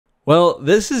Well,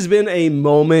 this has been a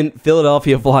moment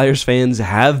Philadelphia Flyers fans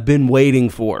have been waiting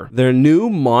for. Their new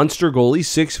monster goalie,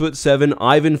 6'7"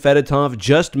 Ivan Fedotov,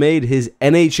 just made his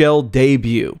NHL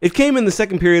debut. It came in the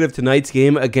second period of tonight's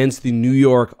game against the New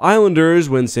York Islanders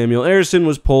when Samuel Ersson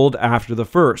was pulled after the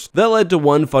first. That led to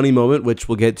one funny moment, which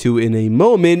we'll get to in a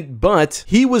moment, but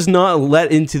he was not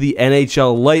let into the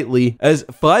NHL lightly, as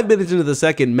 5 minutes into the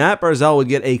second, Matt Barzal would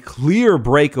get a clear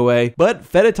breakaway, but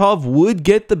Fedotov would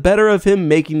get the better of him,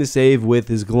 making the save with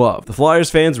his glove. The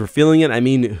Flyers fans were feeling it. I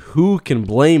mean, who can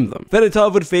blame them?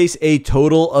 Fedotov would face a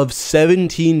total of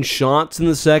 17 shots in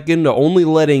the second, only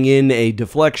letting in a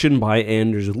deflection by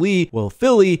Anders Lee, while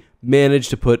Philly managed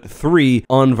to put 3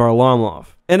 on Varlamov.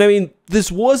 And I mean,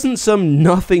 this wasn't some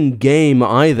nothing game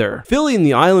either. Philly and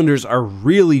the Islanders are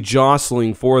really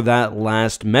jostling for that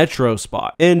last Metro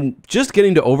spot. And just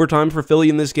getting to overtime for Philly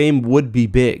in this game would be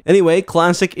big. Anyway,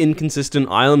 classic inconsistent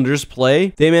Islanders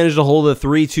play. They managed to hold a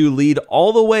 3-2 lead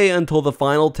all the way until the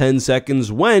final 10 seconds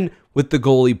when, with the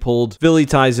goalie pulled, Philly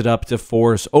ties it up to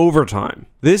force overtime.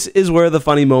 This is where the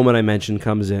funny moment I mentioned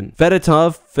comes in.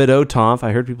 Fedotov,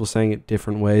 I heard people saying it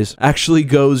different ways, actually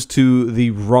goes to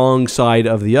the wrong side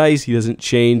of the ice. He doesn't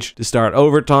change to start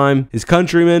overtime. His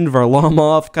countryman,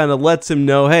 Varlamov, kind of lets him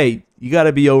know, hey, you got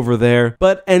to be over there.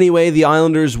 But anyway, the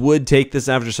Islanders would take this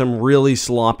after some really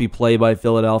sloppy play by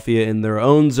Philadelphia in their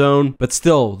own zone. But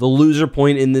still, the loser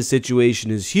point in this situation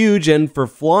is huge. And for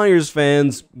Flyers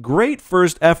fans, great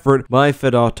first effort by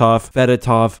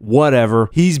Fedotov, whatever.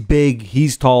 He's big,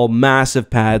 he's tall, massive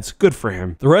pads. Good for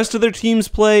him. The rest of their team's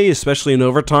play, especially in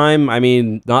overtime, I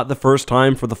mean, not the first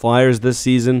time for the Flyers this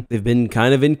season. They've been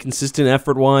kind of inconsistent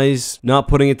effort-wise, not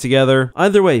putting it together.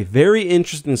 Either way, very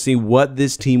interesting to see what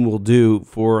this team will do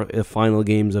for the final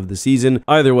games of the season.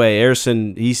 Either way,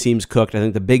 Ersson, he seems cooked. I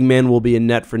think the big man will be in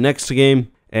net for next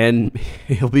game, and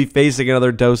he'll be facing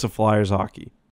another dose of Flyers hockey.